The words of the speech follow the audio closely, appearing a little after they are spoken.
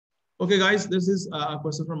Okay, guys, this is a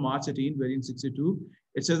question from March 18, variant 62.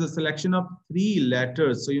 It says a selection of 3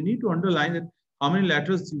 letters. So you need to underline that how many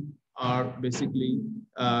letters you are basically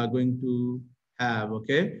going to have,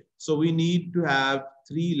 okay? So we need to have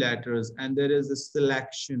 3 letters and there is a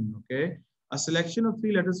selection, okay? A selection of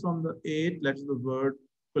 3 letters from the 8 letters of the word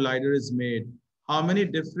collider is made. How many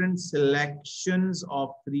different selections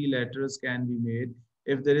of 3 letters can be made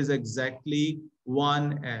if there is exactly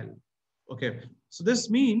one L? Okay, so this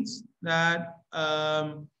means that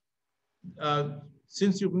uh,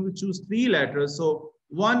 since you're going to choose 3 letters, so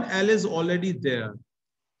one L is already there.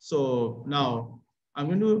 So now I'm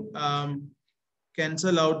going to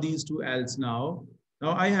cancel out these 2 L's now.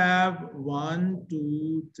 Now I have 1,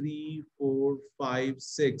 2, 3, 4, 5,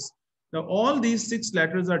 6. Now all these 6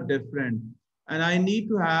 letters are different and I need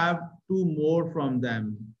to have 2 more from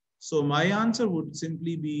them. So my answer would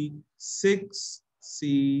simply be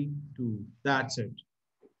 6C2. That's it.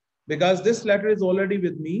 Because this letter is already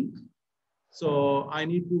with me. So I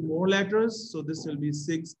need 2 more letters. So this will be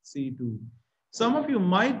 6C2. Some of you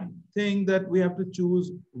might think that we have to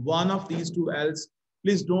choose one of these 2 L's.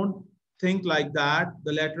 Please don't think like that.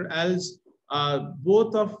 The letter L's,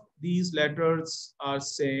 both of these letters are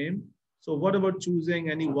same. So what about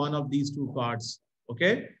choosing any one of these 2 cards?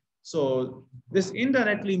 Okay. So this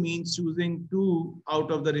indirectly means choosing 2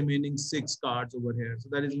 out of the remaining 6 cards over here. So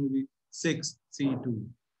that is going to be 6C2.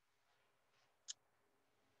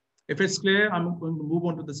 If it's clear, I'm going to move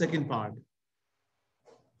on to the second part.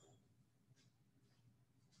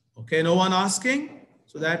 Okay, no one asking?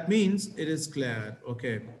 So that means it is clear.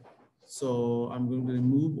 Okay, so I'm going to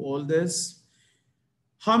remove all this.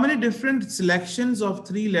 How many different selections of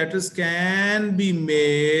 3 letters can be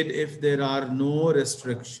made if there are no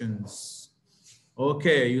restrictions?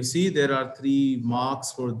 Okay, you see there are 3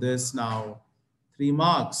 marks for this now. 3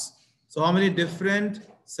 marks. So how many different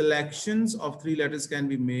selections of 3 letters can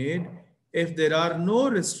be made if there are no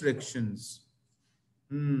restrictions?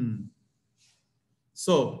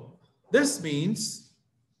 So this means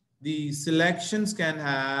the selections can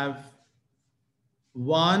have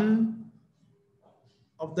one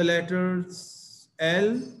of the letters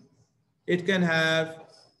L. It can have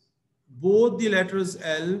both the letters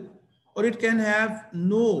L, or it can have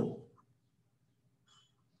no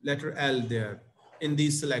letter L there in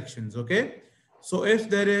these selections, okay? So if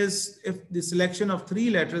the selection of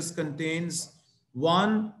 3 letters contains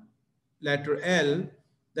one letter L,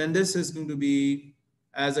 then this is going to be,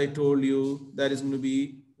 as I told you, that is going to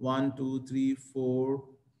be 1, 2, 3, 4,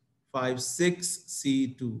 5, 6,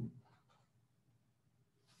 C2.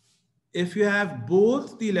 If you have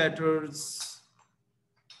both the letters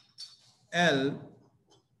L,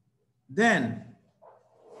 then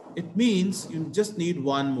it means you just need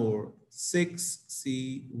one more,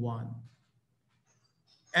 6C1.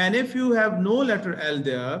 And if you have no letter L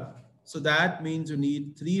there, so that means you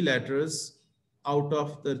need 3 letters out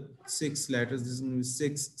of the 6 letters. This is going to be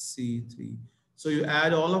 6C3. So you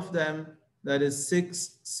add all of them, that is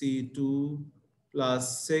 6C2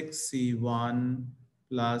 plus 6C1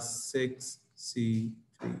 plus 6C3.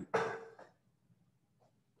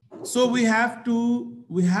 So we had to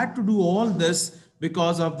do all this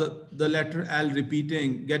because of the letter L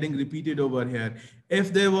getting repeated over here.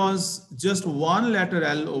 If there was just one letter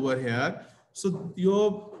L over here, so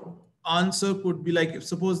your answer could be like,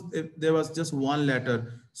 suppose if there was just one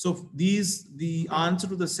letter. So the answer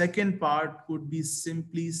to the second part could be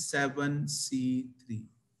simply 7C3.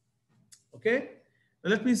 Okay. Now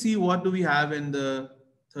let me see what do we have in the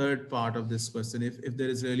third part of this question. If there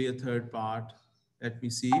is really a third part, let me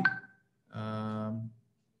see.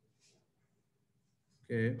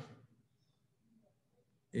 Okay.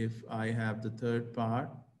 If I have the third part.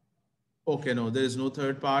 Okay, no, there is no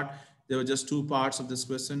third part. There were just 2 parts of this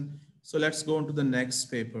question. So let's go on to the next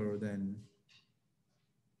paper then.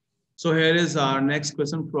 So here is our next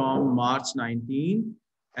question from March 19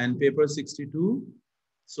 and paper 62.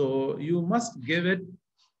 So you must give it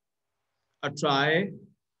a try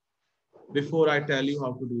before I tell you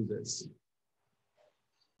how to do this.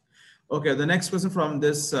 Okay, the next question from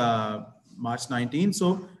this March 19.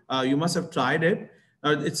 So you must have tried it.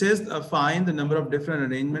 It says find the number of different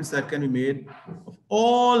arrangements that can be made of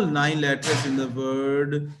all 9 letters in the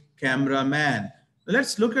word cameraman. Now,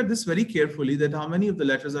 let's look at this very carefully, that how many of the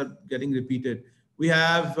letters are getting repeated. We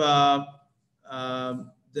have,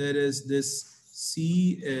 there is this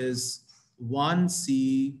C is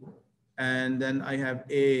 1C, and then I have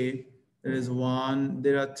A, there is 1,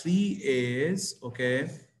 there are 3 A's, okay,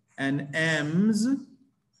 and M's.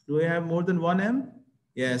 Do I have more than 1 M?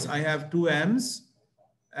 Yes, I have 2 M's.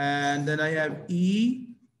 And then I have E,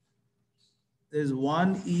 there's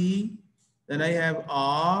one E, then I have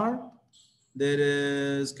R, there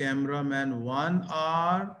is cameraman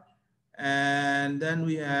 1R, and then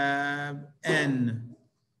we have N,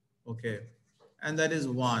 okay, and that is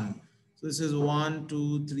 1. So this is 1,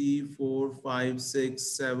 2, 3, 4, 5, 6,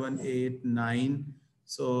 7, 8, 9.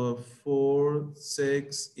 So 4,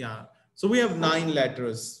 6, yeah. So we have 9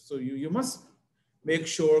 letters. So you must make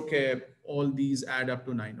sure that all these add up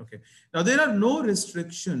to 9. Okay. Now there are no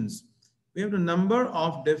restrictions. We have a number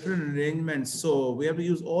of different arrangements. So we have to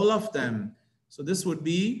use all of them. So this would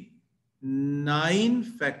be 9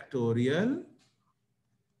 factorial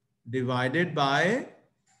divided by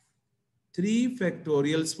 3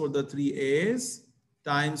 factorials for the 3 A's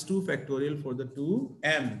times 2 factorial for the 2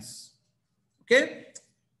 M's. Okay.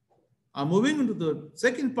 Moving into the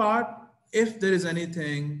second part, if there is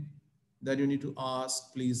anything that you need to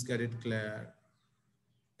ask, please get it clear.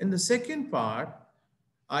 In the second part,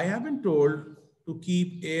 I have been told to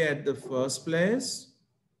keep A at the first place,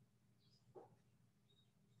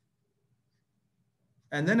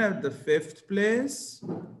 and then at the 5th place,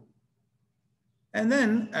 and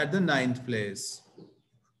then at the 9th place.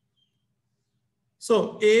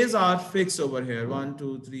 So A's are fixed over here. 1,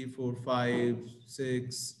 2, 3, 4, 5,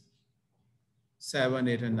 6, 7,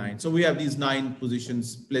 8, and 9. So we have these 9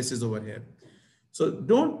 positions, places over here. So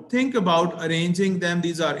don't think about arranging them.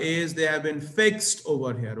 These are A's. They have been fixed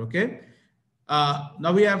over here, okay?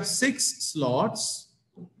 Now we have 6 slots,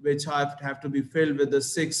 which have to be filled with the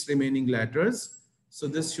 6 remaining letters. So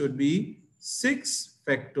this should be 6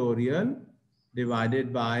 factorial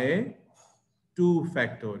divided by 2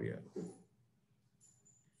 factorial.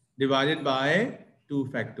 Divided by 2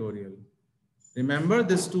 factorial. Remember,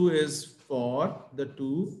 this 2 is for the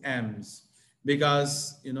 2 M's,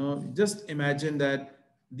 because, you know, just imagine that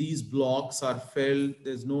these blocks are filled.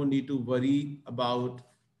 There's no need to worry about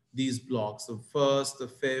these blocks, the 1st, the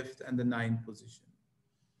 5th, and the 9th position.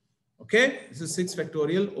 Okay, this is 6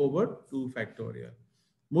 factorial over 2 factorial.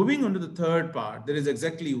 Moving on to the third part, there is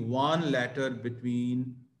exactly 1 letter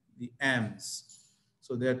between the M's.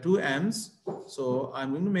 So there are 2 M's. So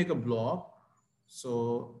I'm going to make a block.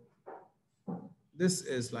 So this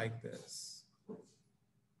is like this.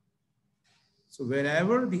 So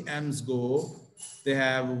wherever the M's go, they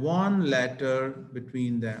have 1 letter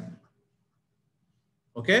between them.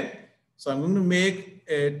 Okay. So I'm going to make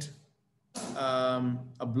it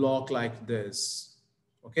a block like this.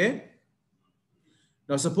 Okay.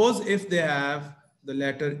 Now suppose if they have the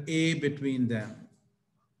letter A between them.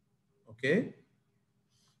 Okay.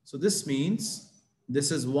 So this means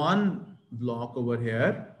this is 1 block over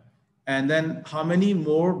here. And then how many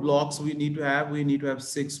more blocks we need to have? We need to have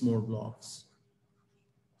 6 more blocks.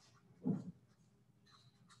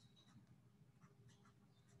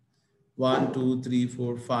 One, two, three,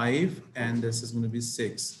 four, 5, and this is going to be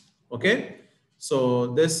 6. Okay. So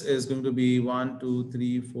this is going to be 1, 2,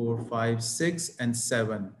 3, 4, 5, 6, and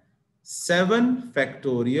 7. 7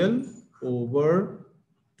 factorial over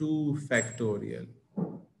 2 factorial.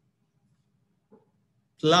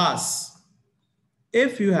 Plus,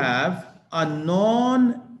 if you have a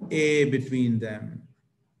non-A between them,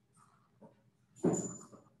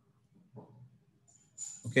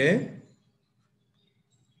 okay,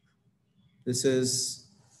 this is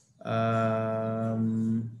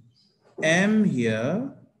M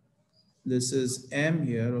here, this is M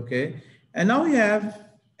here, okay, and now we have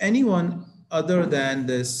anyone other than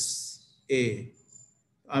this A.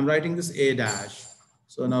 I'm writing this A dash.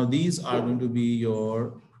 So now these are going to be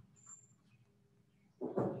your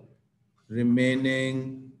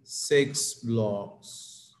remaining 6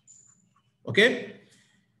 blocks. Okay.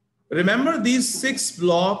 Remember these 6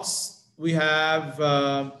 blocks, we have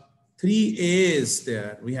 3 A's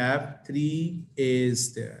there. We have 3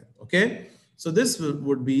 A's there. Okay. So this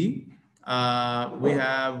would be, we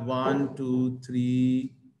have 1, 2,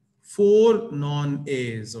 3, 4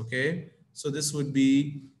 non-A's. Okay. So this would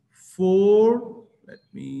be 4. Let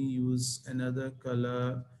me use another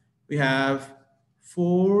color. We have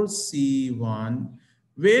 4C1.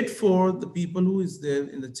 Wait for the people who is there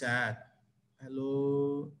in the chat.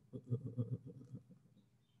 Hello.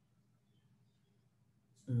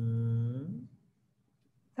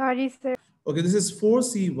 Sorry, sir. Okay, this is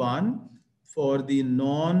 4C1 for the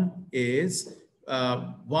non-A's.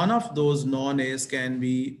 One of those non-A's can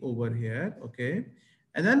be over here, okay?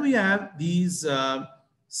 And then we have these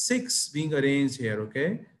 6 being arranged here,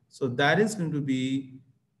 okay? So that is going to be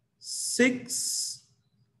 6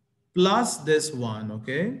 plus this 1,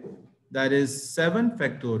 okay? That is 7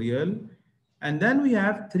 factorial. And then we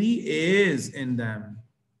have 3 A's in them.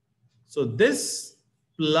 So this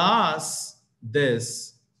plus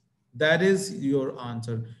this That is your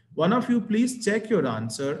answer. One of you, please check your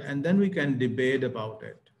answer and then we can debate about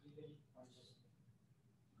it.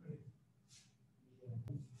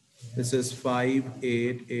 This is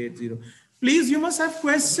 5880. Please, you must have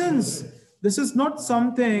questions. This is not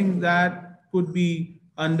something that could be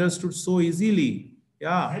understood so easily.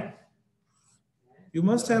 Yeah, you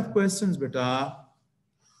must have questions, beta.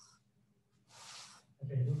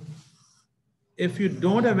 If you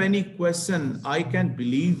don't have any question, I can't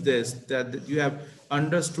believe this, that you have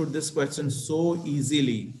understood this question so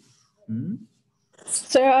easily.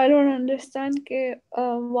 Sir, I don't understand के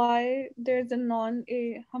why there's a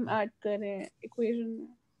non-A हम add करें equation में.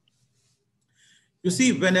 You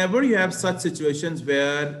see, whenever you have such situations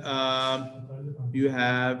where you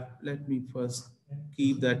have, let me first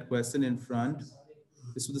keep that question in front.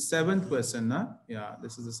 This was the seventh question, nah? Yeah,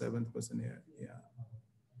 this is the seventh question here. Yeah.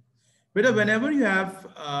 But whenever you have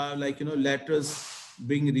letters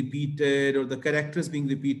being repeated or the characters being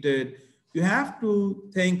repeated, you have to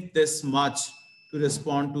think this much to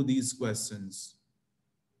respond to these questions.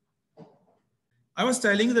 I was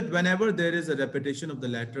telling you that whenever there is a repetition of the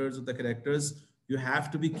letters or the characters, you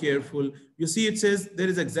have to be careful. You see, it says there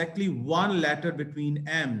is exactly one letter between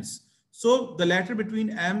M's. So the letter between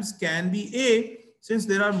M's can be A. Since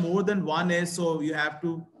there are more than one A, so you have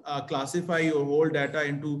to classify your whole data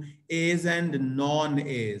into A's and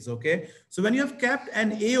non-A's, okay? So when you have kept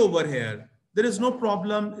an A over here, there is no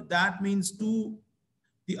problem. That means the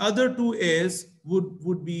other two A's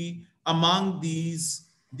would be among these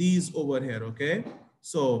over here, okay?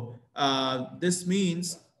 So this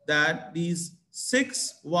means that these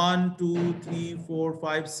 6, 1, 2, 3, 4,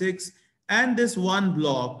 5, 6, and this one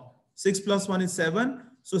block, 6 plus 1 is 7.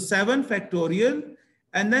 So 7 factorial,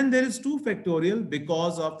 and then there is 2 factorial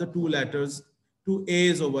because of the two letters, two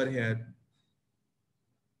A's over here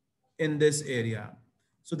in this area.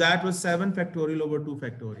 So that was 7 factorial over 2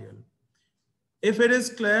 factorial. If it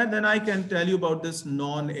is clear, then I can tell you about this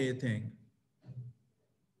non-A thing.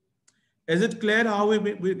 Is it clear how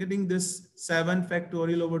we're getting this 7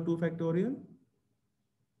 factorial over 2 factorial?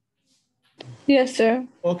 Yes, sir.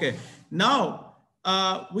 Okay. Now,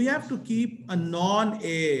 we have to keep a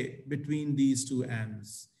non-A between these two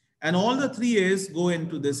M's. And all the three A's go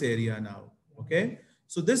into this area now. Okay.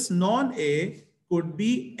 So this non-A could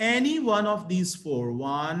be any one of these four.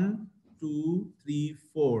 1, 2, 3,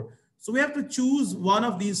 4. So we have to choose one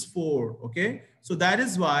of these four. Okay. So that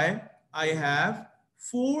is why I have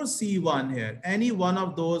 4C1 here. Any one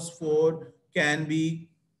of those four can be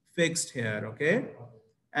fixed here. Okay.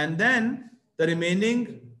 And then the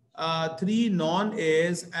remaining 3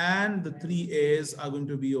 non-A's and the 3 A's are going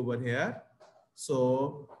to be over here.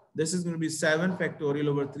 So this is going to be 7 factorial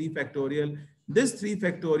over 3 factorial. This 3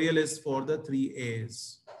 factorial is for the 3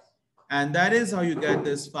 A's. And that is how you get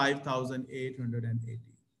this 5,880.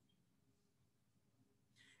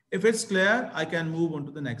 If it's clear, I can move on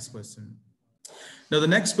to the next question. Now, the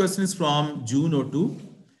next question is from June 02.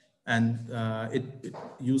 And it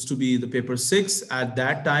used to be the paper 6 at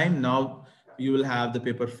that time. Now you will have the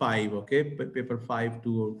paper 5, okay? Paper 5,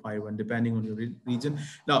 2 or 5, 1, depending on your region.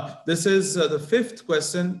 Now, this is the 5th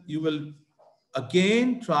question. You will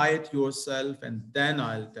again try it yourself and then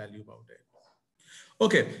I'll tell you about it.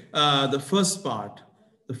 Okay, the first part.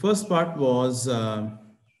 The first part was a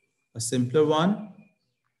simpler one.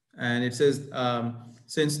 And it says,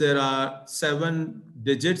 since there are 7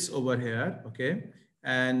 digits over here, okay,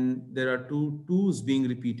 and there are 2 twos being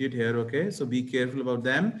repeated here, okay, so be careful about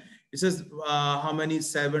them. It says how many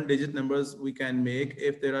 7-digit numbers we can make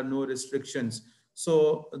if there are no restrictions.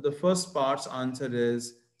 So the first part's answer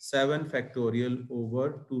is 7 factorial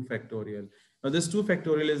over 2 factorial. Now this 2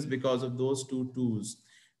 factorial is because of those 2 twos.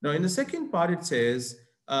 Now in the second part, it says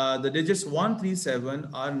the digits 1, 3, 7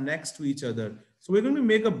 are next to each other. So we're going to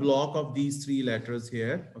make a block of these 3 letters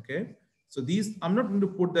here, okay? So these, I'm not going to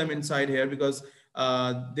put them inside here because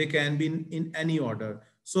they can be in any order.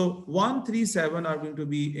 So 1, 3, 7 are going to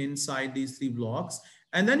be inside these 3 blocks.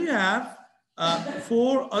 And then you have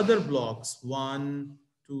 4 other blocks, 1,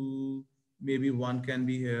 2, maybe 1 can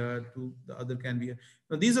be here, 2, the other can be here.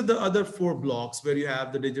 Now these are the other 4 blocks where you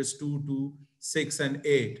have the digits 2, 2, 6, and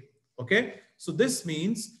 8, okay? So this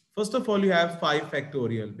means, first of all, you have 5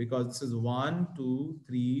 factorial because this is 1, 2,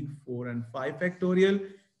 3, 4, and 5 factorial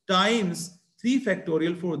times 3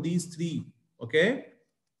 factorial for these 3, okay?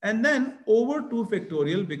 And then over 2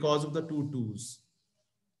 factorial because of the 2 twos.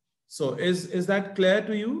 So is that clear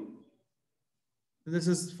to you? This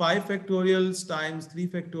is 5 factorials times 3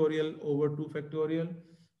 factorial over 2 factorial.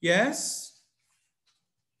 Yes?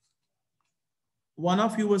 One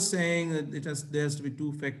of you was saying that there has to be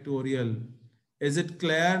 2 factorial Is it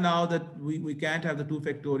clear now that we can't have the 2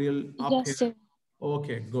 factorial up Yes, here? sir.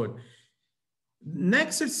 Okay, good.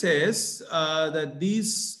 Next, it says that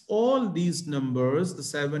all these numbers, the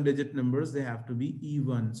 7-digit numbers, they have to be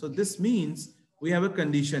even. So this means we have a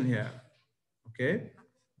condition here. Okay,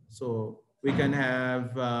 so we can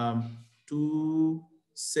have 2,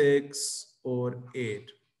 6, or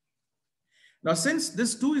 8. Now, since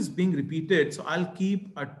this 2 is being repeated, so I'll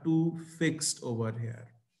keep a 2 fixed over here.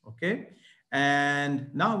 Okay.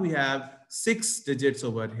 And now we have 6 digits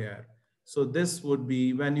over here. So this would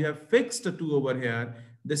be, when you have fixed a 2 over here,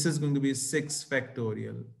 this is going to be 6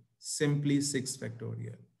 factorial, simply 6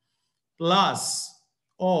 factorial, plus,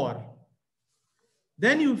 or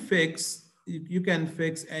then you can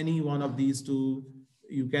fix any one of these two.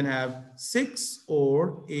 You can have 6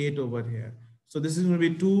 or 8 over here. So this is going to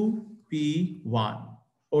be 2p1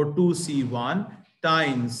 or 2c1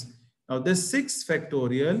 times. Now this 6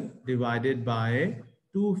 factorial divided by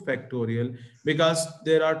 2 factorial, because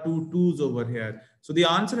there are two 2's over here. So the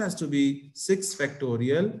answer has to be 6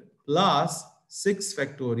 factorial plus 6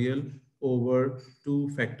 factorial over 2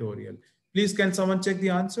 factorial. Please, can someone check the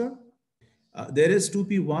answer? There is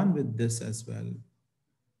 2p1 with this as well.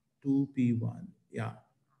 2p1. Yeah,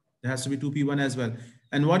 there has to be 2p1 as well.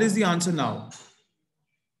 And what is the answer now?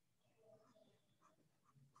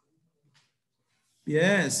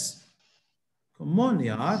 Yes. Come on,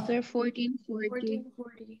 yaar. Sir,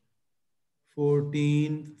 1440.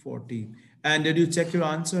 14, 14. And did you check your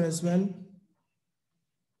answer as well?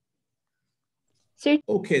 Sir,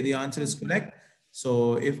 Okay, the answer is correct.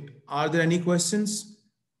 So if are there any questions?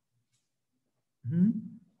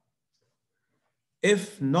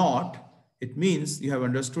 If not, it means you have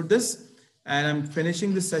understood this. And I'm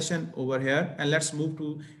finishing this session over here. And let's move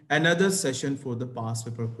to another session for the past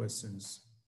paper questions.